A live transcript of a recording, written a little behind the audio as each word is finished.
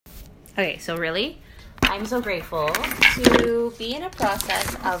Okay, so really, I'm so grateful to be in a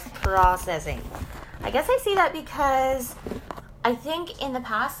process of processing. I guess I see that because I think in the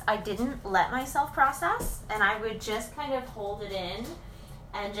past I didn't let myself process, and I would just kind of hold it in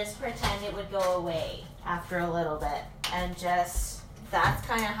and just pretend it would go away after a little bit. And just, that's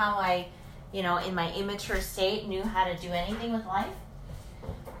kind of how I, in my immature state, knew how to do anything with life.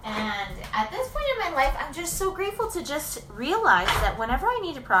 And at this point in my life, I'm just so grateful to just realize that whenever I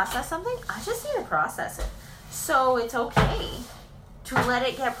need to process something, I just need to process it. So it's okay to let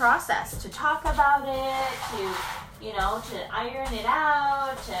it get processed, to talk about it, to iron it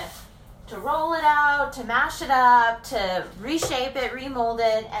out, to roll it out, to mash it up, to reshape it, remold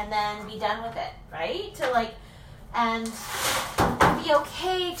it, and then be done with it, right? And be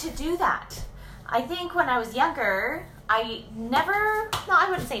okay to do that. I think when I was younger, I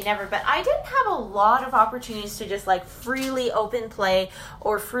wouldn't say never, but I didn't have a lot of opportunities to just freely open play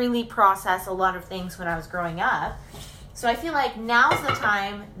or freely process a lot of things when I was growing up. So I feel like now's the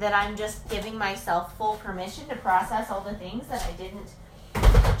time that I'm just giving myself full permission to process all the things that I didn't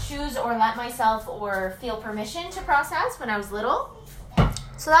choose or let myself or feel permission to process when I was little.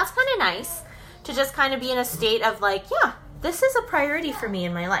 So that's kind of nice to just kind of be in a state of this is a priority for me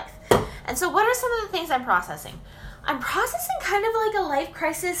in my life. And so what are some of the things I'm processing? I'm processing kind of like a life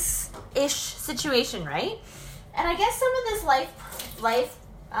crisis-ish situation, right? And I guess some of this life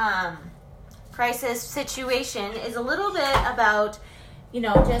crisis situation is a little bit about,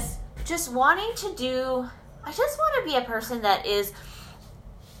 just wanting to do, I just want to be a person that is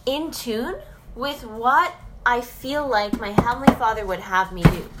in tune with what I feel like my Heavenly Father would have me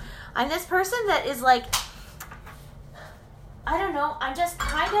do. I'm this person that is I'm just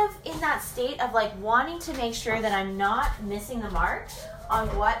kind of in that state of wanting to make sure that I'm not missing the mark on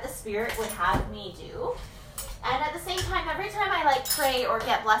what the Spirit would have me do. And at the same time, every time I pray or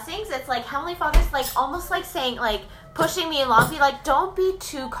get blessings, it's Heavenly Father's almost saying, pushing me along, be don't be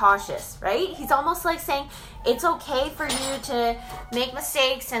too cautious, right? He's almost saying, it's okay for you to make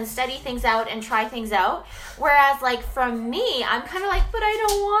mistakes and study things out and try things out. Whereas from me, I'm kind of but I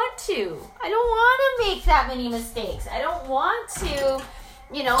don't want to. I don't want to make that many mistakes. I don't want to,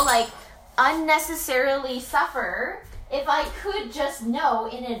 unnecessarily suffer if I could just know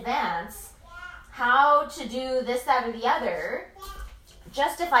in advance how to do this, that, or the other,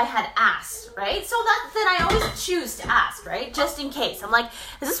 just if I had asked, right? So that I always choose to ask, right? Just in case. I'm is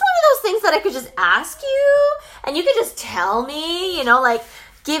this one of those things that I could just ask you and you could just tell me,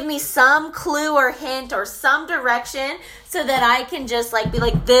 give me some clue or hint or some direction so that I can just be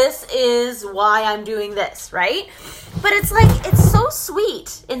this is why I'm doing this, right? But it's it's so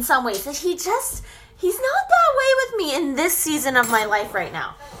sweet in some ways that he's not that way with me in this season of my life right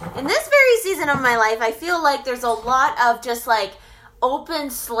now. In this very season of my life, I feel there's a lot of just open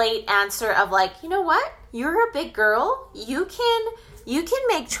slate answer of you know what? You're a big girl. You can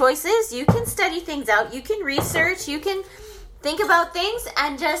make choices. You can study things out. You can research. You can think about things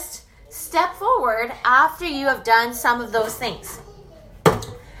and just step forward after you have done some of those things.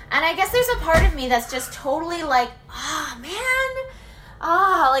 And I guess there's a part of me that's just totally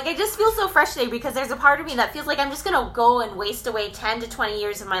I just feel so fresh today because there's a part of me that feels I'm just going to go and waste away 10 to 20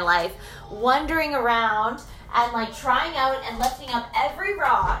 years of my life wandering around and trying out and lifting up every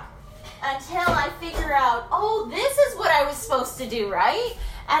rock until I figure out, this is what I was supposed to do, right?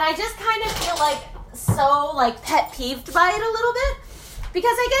 And I just kind of feel so pet peeved by it a little bit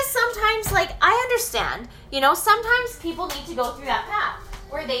because I guess sometimes I understand, sometimes people need to go through that path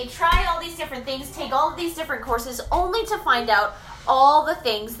where they try all these different things, take all of these different courses only to find out all the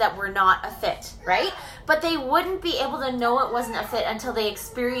things that were not a fit, right? But they wouldn't be able to know it wasn't a fit until they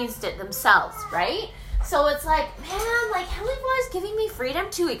experienced it themselves, right? So it's man, Heavenly Father's giving me freedom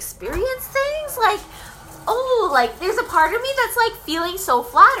to experience things. There's a part of me that's feeling so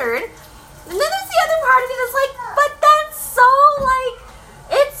flattered. And then there's the other part of me that's but that's so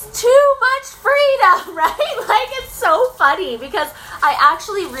it's too much freedom, right? It's so funny because I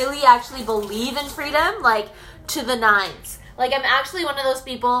actually really believe in freedom, to the nines. I'm actually one of those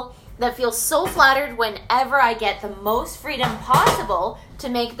people that feels so flattered whenever I get the most freedom possible to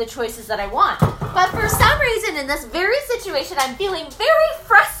make the choices that I want. But for some reason in this very situation, I'm feeling very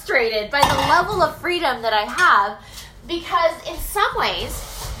frustrated by the level of freedom that I have because in some ways,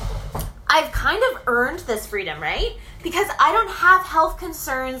 I've kind of earned this freedom, right? Because I don't have health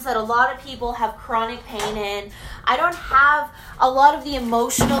concerns that a lot of people have chronic pain in. I don't have a lot of the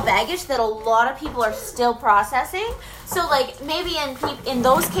emotional baggage that a lot of people are still processing. So maybe in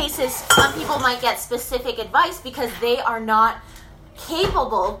those cases, some people might get specific advice because they are not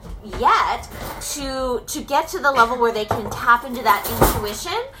capable yet to get to the level where they can tap into that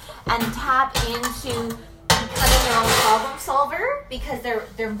intuition and tap into becoming their own problem solver, because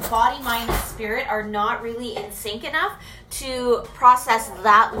their body, mind, and spirit are not really in sync enough to process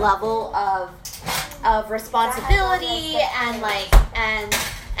that level of responsibility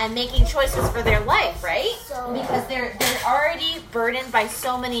and making choices for their life, right? Because they're already burdened by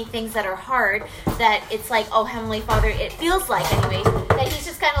so many things that are hard, that it's like, oh, Heavenly Father, it feels like anyways, that he's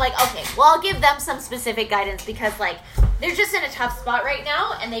just kind of like, okay, well, I'll give them some specific guidance, because like they're just in a tough spot right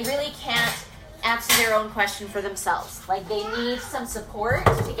now and they really can't answer their own question for themselves. Like, they need some support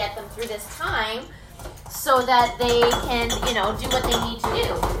to get them through this time so that they can, do what they need to do.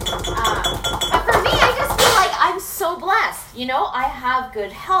 But for me, I just feel like I'm so blessed. I have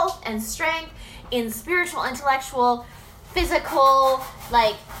good health and strength in spiritual, intellectual, physical,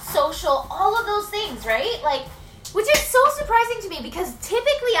 like social, all of those things, right? Like, which is so surprising to me, because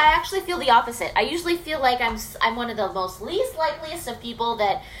typically I actually feel the opposite. I usually feel like I'm one of the most least likeliest of people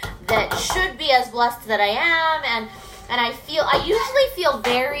that should be as blessed that I am, and I usually feel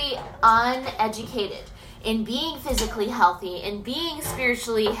very uneducated in being physically healthy, in being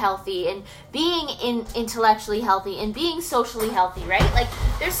spiritually healthy, in being intellectually healthy, in being socially healthy, right? Like,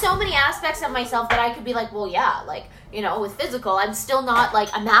 there's so many aspects of myself that I could be like, well, yeah, like, with physical, I'm still not like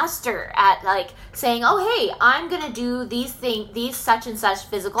a master at like saying, oh, hey, I'm going to do these such and such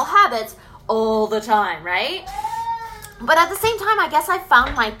physical habits all the time, right? But at the same time, I guess I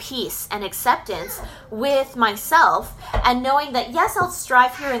found my peace and acceptance with myself, and knowing that, yes, I'll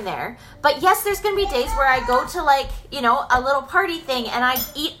strive here and there, but yes, there's going to be days where I go to like, a little party thing and I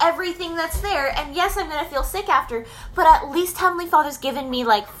eat everything that's there, and yes, I'm going to feel sick after, but at least Heavenly Father's given me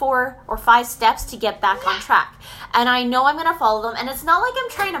like 4 or 5 steps to get back on track. And I know I'm going to follow them, and it's not like I'm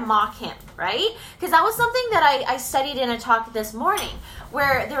trying to mock him, right? Because that was something that I studied in a talk this morning,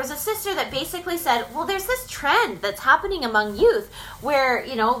 where there was a sister that basically said, well, there's this trend that's happening among youth where,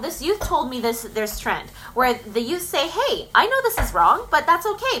 this youth told me there's trend where the youth say, hey, I know this is wrong, but that's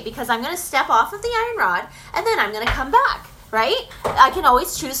okay, because I'm going to step off of the iron rod and then I'm going to come back, right? I can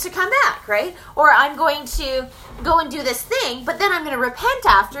always choose to come back, right? Or I'm going to go and do this thing, but then I'm going to repent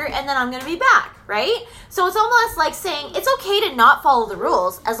after, and then I'm going to be back, right? So it's almost like saying it's okay to not follow the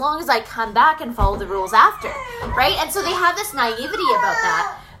rules as long as I come back and follow the rules after, right? And so they have this naivety about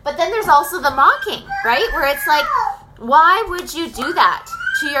that. But then there's also the mocking, right? Where it's like, why would you do that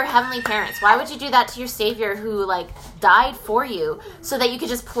to your heavenly parents? Why would you do that to your Savior who like died for you so that you could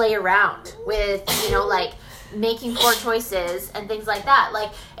just play around with, like making poor choices and things like that?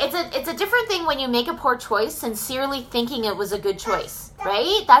 Like, it's a different thing when you make a poor choice sincerely thinking it was a good choice,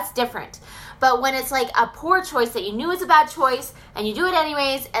 right? That's different. But when it's like a poor choice that you knew was a bad choice and you do it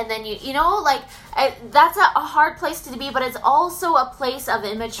anyways, and then that's a hard place to be, but it's also a place of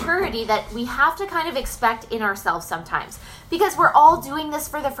immaturity that we have to kind of expect in ourselves sometimes, because we're all doing this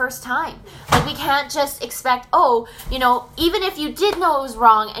for the first time. Like, we can't just expect, even if you did know it was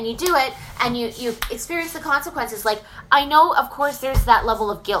wrong and you do it and you experience the consequences. Like, I know, of course, there's that level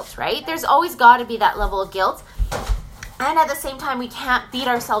of guilt, right? There's always got to be that level of guilt. And at the same time, we can't beat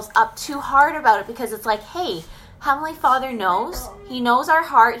ourselves up too hard about it, because it's like, hey, Heavenly Father knows. He knows our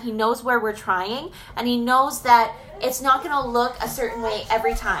heart. He knows where we're trying. And he knows that it's not going to look a certain way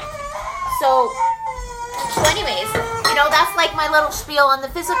every time. So anyways, that's like my little spiel on the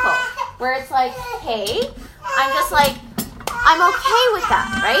physical, where it's like, hey, I'm just like, I'm okay with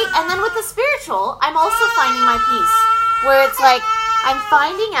that, right? And then with the spiritual, I'm also finding my peace, where it's like, I'm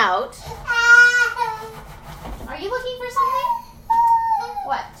finding out. Are you looking for something?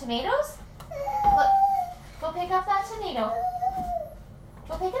 What, tomatoes? Look, go pick up that tomato.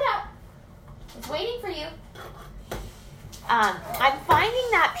 Go pick it up. It's waiting for you. I'm finding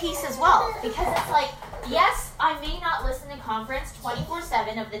that peace as well, because it's like, yes, I may not listen to conference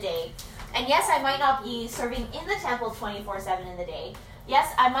 24/7 of the day. And yes, I might not be serving in the temple 24/7 in the day.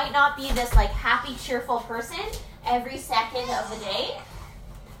 Yes, I might not be this like happy, cheerful person every second of the day.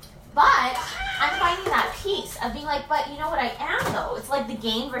 But I'm finding that peace of being like, but you know what I am though? It's like the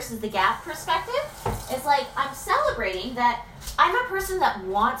gain versus the gap perspective. It's like, I'm celebrating that I'm a person that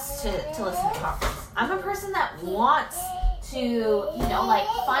wants to listen to conference. I'm a person that wants to,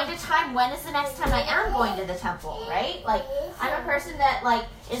 find a time, when is the next time I am going to the temple, right? Like, I'm a person that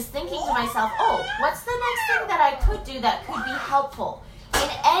is thinking to myself, oh, what's the next thing that I could do that could be helpful in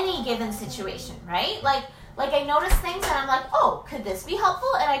any given situation, right? Like I notice things and I'm like, oh, could this be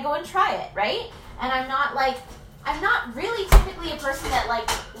helpful? And I go and try it, right? And I'm not really typically a person that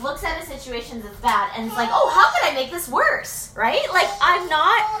looks at a situation that's bad and it's like, oh, how could I make this worse, right? Like, I'm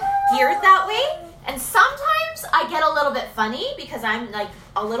not geared that way. And sometimes I get a little bit funny because I'm like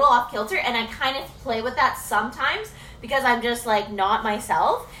a little off kilter, and I kind of play with that sometimes because I'm just like not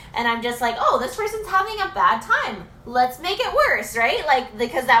myself, and I'm just like, oh, this person's having a bad time. Let's make it worse, right? Like,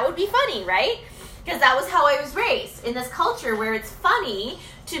 because that would be funny, right? Because that was how I was raised in this culture where it's funny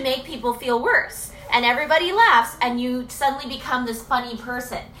to make people feel worse. And everybody laughs and you suddenly become this funny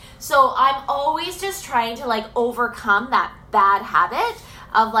person. So I'm always just trying to like overcome that bad habit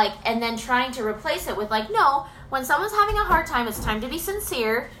of like, and then trying to replace it with like, no, when someone's having a hard time, it's time to be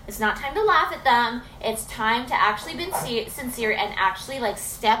sincere. It's not time to laugh at them. It's time to actually be sincere and actually like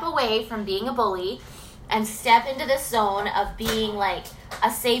step away from being a bully and step into this zone of being like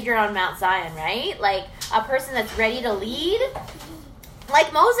a savior on Mount Zion, right? Like a person that's ready to lead.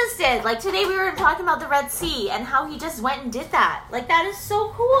 Like Moses did. Like today we were talking about the Red Sea and how he just went and did that. Like that is so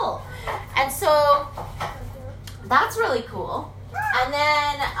cool. And so that's really cool. And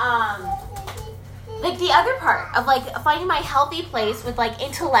then like the other part of like finding my healthy place with like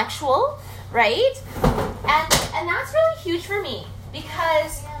intellectual, right? And that's really huge for me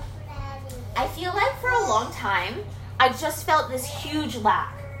because I feel like for a long time I just felt this huge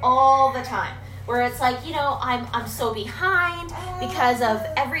lack all the time. Where it's like, you know, I'm so behind because of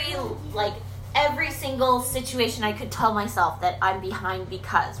every single situation I could tell myself that I'm behind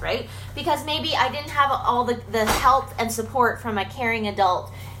because, right? Because maybe I didn't have all the help and support from a caring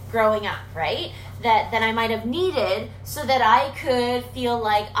adult growing up, right? That I might have needed so that I could feel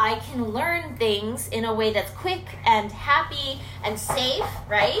like I can learn things in a way that's quick and happy and safe,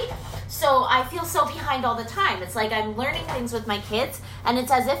 right? So I feel so behind all the time. It's like I'm learning things with my kids, and it's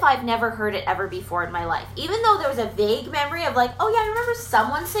as if I've never heard it ever before in my life. Even though there was a vague memory of like, oh yeah, I remember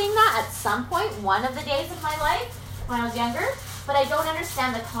someone saying that at some point, one of the days of my life when I was younger, but I don't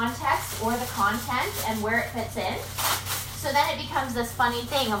understand the context or the content and where it fits in. So then it becomes this funny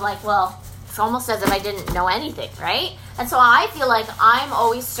thing of like, well, it's almost as if I didn't know anything, right? And so I feel like I'm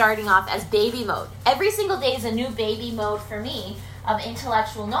always starting off as baby mode. Every single day is a new baby mode for me of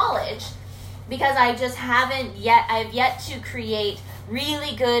intellectual knowledge because I just I've yet to create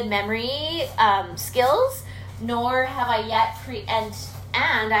really good memory skills, nor have I yet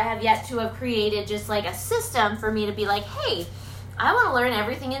and I have yet to have created just like a system for me to be like, hey, I want to learn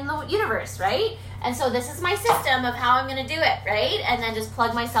everything in the universe, right? And so this is my system of how I'm going to do it, right? And then just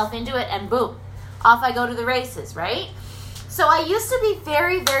plug myself into it and boom, off I go to the races, right? So I used to be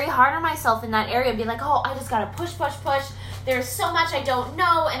very, very hard on myself in that area and be like, oh, I just got to push. There's so much I don't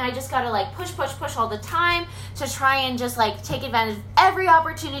know and I just got to like push all the time to try and just like take advantage of every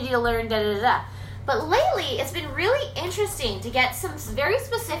opportunity to learn, But lately, it's been really interesting to get some very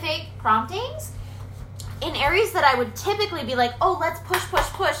specific promptings in areas that I would typically be like, oh, let's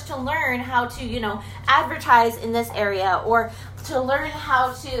push to learn how to, you know, advertise in this area or to learn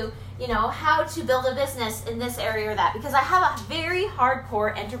how to, you know, how to build a business in this area or that. Because I have a very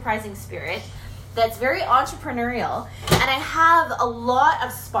hardcore enterprising spirit that's very entrepreneurial and I have a lot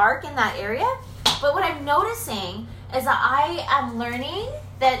of spark in that area. But what I'm noticing is that I am learning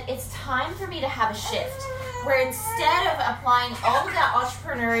that it's time for me to have a shift where instead of applying all of that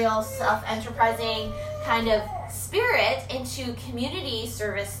entrepreneurial, self-enterprising kind of spirit into community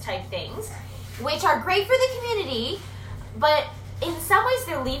service type things, which are great for the community, but in some ways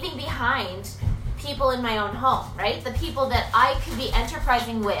they're leaving behind people in my own home, right? The people that I could be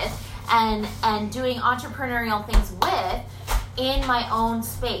enterprising with and doing entrepreneurial things with in my own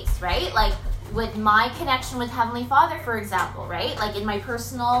space, right? Like with my connection with Heavenly Father, for example, right? Like in my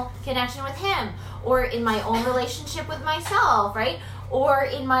personal connection with Him, or in my own relationship with myself, right? Or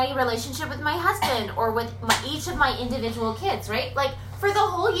in my relationship with my husband, or with each of my individual kids, right? Like for the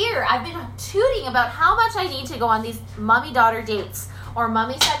whole year, I've been tooting about how much I need to go on these mommy-daughter dates or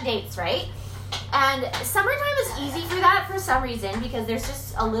mommy-son dates, right? And summertime is easy for that for some reason because there's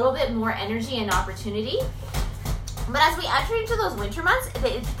just a little bit more energy and opportunity. But as we enter into those winter months,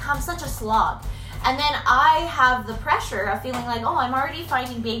 it becomes such a slog. And then I have the pressure of feeling like, oh, I'm already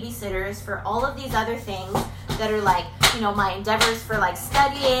finding babysitters for all of these other things that are like, you know, my endeavors for like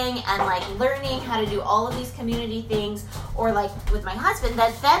studying and like learning how to do all of these community things, or like with my husband,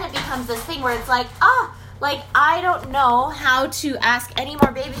 that then it becomes this thing where it's like, like I don't know how to ask any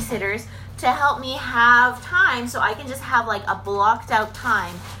more babysitters to help me have time so I can just have like a blocked out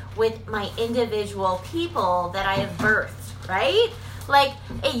time with my individual people that I have birthed, right? Like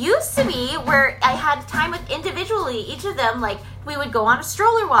it used to be where I had time with individually each of them, like we would go on a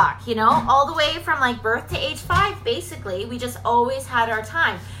stroller walk, you know, all the way from like birth to age 5, basically. We just always had our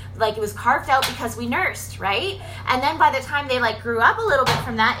time. like it was carved out because we nursed, right? And then by the time they like grew up a little bit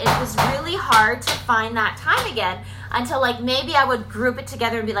from that, it was really hard to find that time again until like maybe I would group it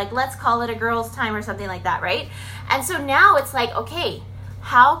together and be like, let's call it a girls' time or something like that, right? And so now it's like, okay,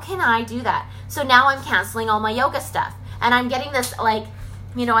 how can I do that? So now I'm canceling all my yoga stuff, and I'm getting this like,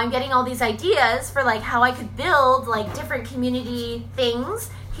 you know, I'm getting all these ideas for like how I could build like different community things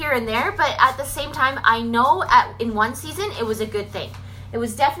here and there. But at the same time, I know in one season, it was a good thing. It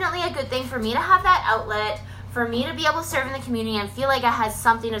was definitely a good thing for me to have that outlet, for me to be able to serve in the community and feel like I had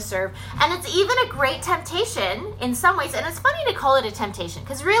something to serve. And it's even a great temptation in some ways. And it's funny to call it a temptation,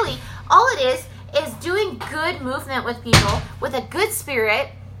 because really all it is doing good movement with people with a good spirit.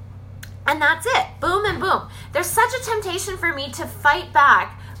 And that's it. Boom and boom. There's such a temptation for me to fight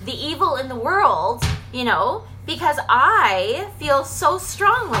back the evil in the world, you know, because I feel so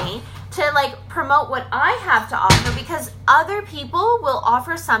strongly to like promote what I have to offer, because other people will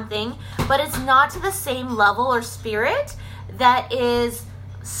offer something, but it's not to the same level or spirit that is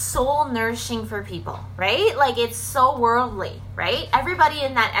soul nourishing for people, right? Like it's so worldly, right? Everybody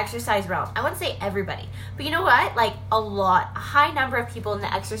in that exercise realm, I wouldn't say everybody, but you know what? Like a high number of people in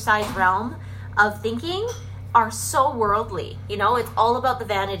the exercise realm of thinking are so worldly. You know, it's all about the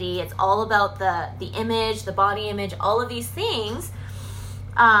vanity. It's all about the image, the body image, all of these things.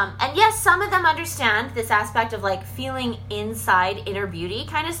 And yes, some of them understand this aspect of like feeling inside inner beauty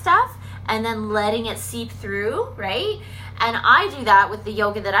kind of stuff and then letting it seep through, right? And I do that with the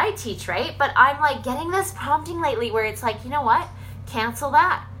yoga that I teach, right? But I'm like getting this prompting lately where it's like, you know what? Cancel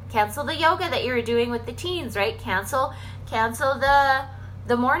that. Cancel the yoga that you were doing with the teens, right? Cancel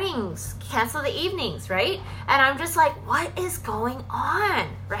the mornings, cancel the evenings, right? And I'm just like, what is going on,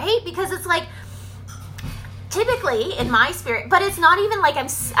 right? Because it's like, typically in my spirit, but it's not even like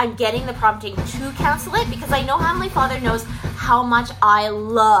I'm getting the prompting to cancel it, because I know Heavenly Father knows how much I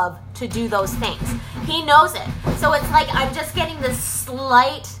love to do those things. He knows it. So it's like I'm just getting this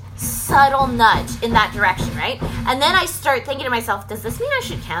slight, subtle nudge in that direction, right? And then I start thinking to myself, does this mean I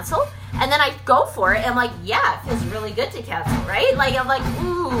should cancel? And then I go for it, and I'm like, yeah, it feels really good to cancel, right? Like I'm like,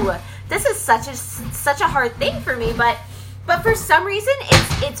 ooh, this is such a hard thing for me, but for some reason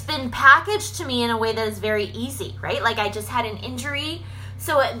it's been packaged to me in a way that is very easy, right? Like I just had an injury,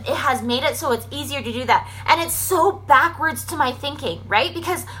 so it has made it so it's easier to do that. And it's so backwards to my thinking, right?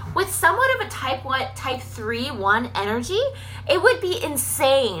 Because with somewhat of a type 3-1 energy, it would be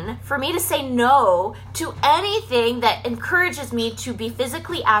insane for me to say no to anything that encourages me to be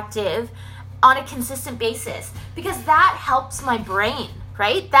physically active on a consistent basis, because that helps my brain,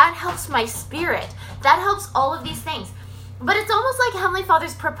 right? That helps my spirit. That helps all of these things. But it's almost like Heavenly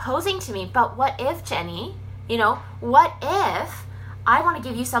Father's proposing to me, but what if, Jenny, you know, what if I want to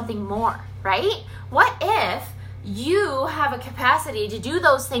give you something more, right? What if you have a capacity to do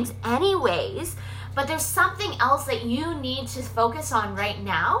those things anyways, but there's something else that you need to focus on right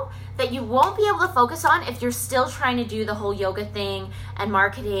now that you won't be able to focus on if you're still trying to do the whole yoga thing and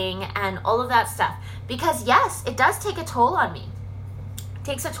marketing and all of that stuff? Because yes, it does take a toll on me. It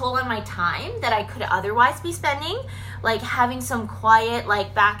takes a toll on my time that I could otherwise be spending, like having some quiet,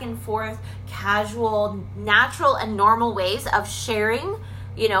 like back and forth, casual, natural and normal ways of sharing,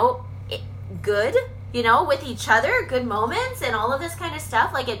 you know, good, you know, with each other, good moments and all of this kind of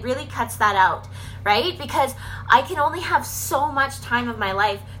stuff. Like it really cuts that out, right? Because I can only have so much time of my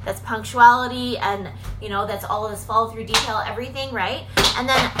life that's punctuality and, you know, that's all of this follow through detail, everything, right? And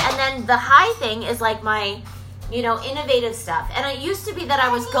then the high thing is like my, you know, innovative stuff. And it used to be that I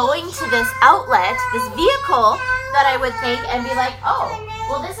was going to this outlet, this vehicle that I would think and be like, oh,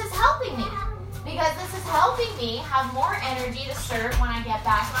 well, this is helping me, because this is helping me have more energy to serve when I get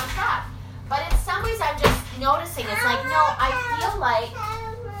back on track. But in some ways, I'm just noticing it's like, no, I feel like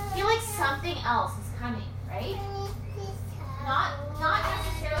something else is coming, right? Not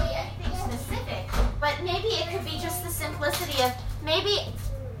necessarily anything specific, but maybe it could be just the simplicity of maybe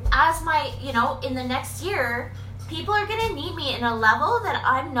as my, you know, in the next year, people are going to need me in a level that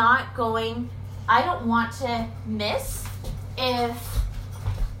I don't want to miss if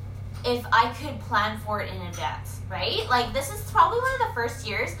I could plan for it in advance, right? Like this is probably one of the first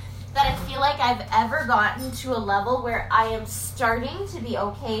years that I feel like I've ever gotten to a level where I am starting to be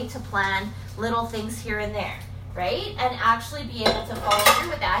okay to plan little things here and there, right? And actually be able to follow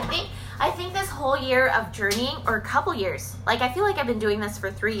through with that. I think this whole year of journeying, or a couple years, like I feel like I've been doing this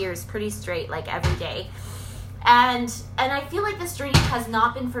for 3 years pretty straight, like every day. And I feel like this journey has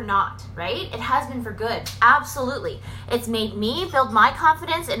not been for naught, right? It has been for good. Absolutely. It's made me build my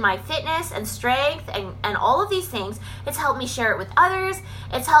confidence in my fitness and strength and all of these things. It's helped me share it with others.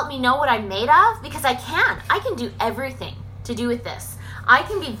 It's helped me know what I'm made of, because I can do everything to do with this. I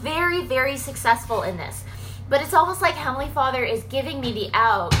can be very, very successful in this. But it's almost like Heavenly Father is giving me the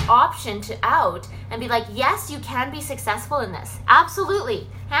option to and be like, yes, you can be successful in this. Absolutely.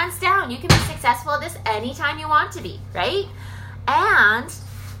 Hands down, you can be successful at this anytime you want to be, right? And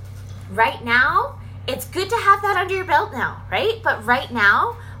right now, it's good to have that under your belt now, right? But right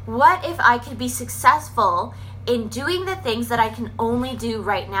now, what if I could be successful in doing the things that I can only do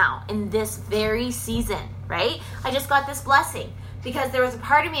right now in this very season, right? I just got this blessing. Because there was a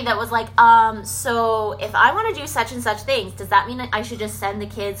part of me that was like, so if I want to do such and such things, does that mean that I should just send the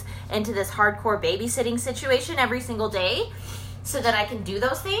kids into this hardcore babysitting situation every single day so that I can do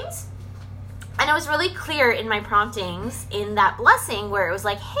those things? And it was really clear in my promptings in that blessing where it was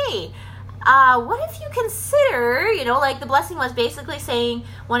like, hey, what if you consider, like the blessing was basically saying,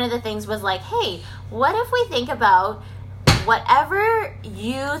 one of the things was like, hey, what if we think about whatever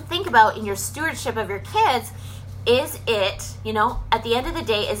you think about in your stewardship of your kids, is it, at the end of the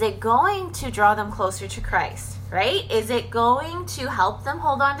day, is it going to draw them closer to Christ, right? Is it going to help them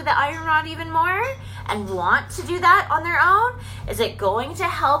hold on to the iron rod even more and want to do that on their own? Is it going to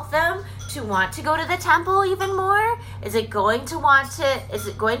help them to want to go to the temple even more? Is it going to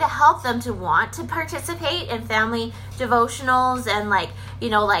help them to want to participate in family devotionals and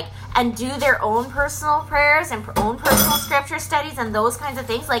and do their own personal prayers and own personal scripture studies and those kinds of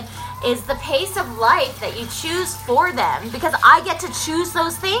things? Is the pace of life that you choose for them, because I get to choose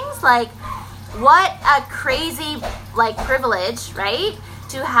those things, what a crazy privilege, right?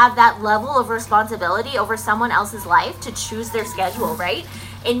 To have that level of responsibility over someone else's life, to choose their schedule, right?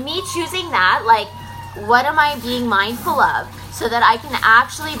 In me choosing that, what am I being mindful of so that I can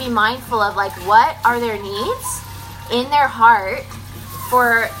actually be mindful of what are their needs in their heart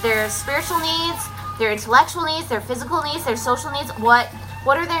for their spiritual needs, their intellectual needs, their physical needs, their social needs, what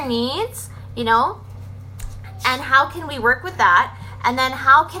are their needs, and how can we work with that? And then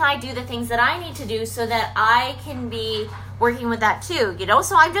how can I do the things that I need to do so that I can be working with that too,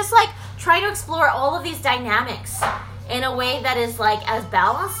 So I'm just trying to explore all of these dynamics in a way that is as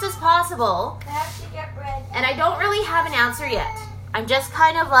balanced as possible. I have to get bread. And I don't really have an answer yet. I'm just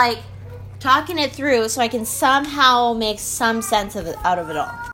kind of talking it through so I can somehow make some sense out of it all.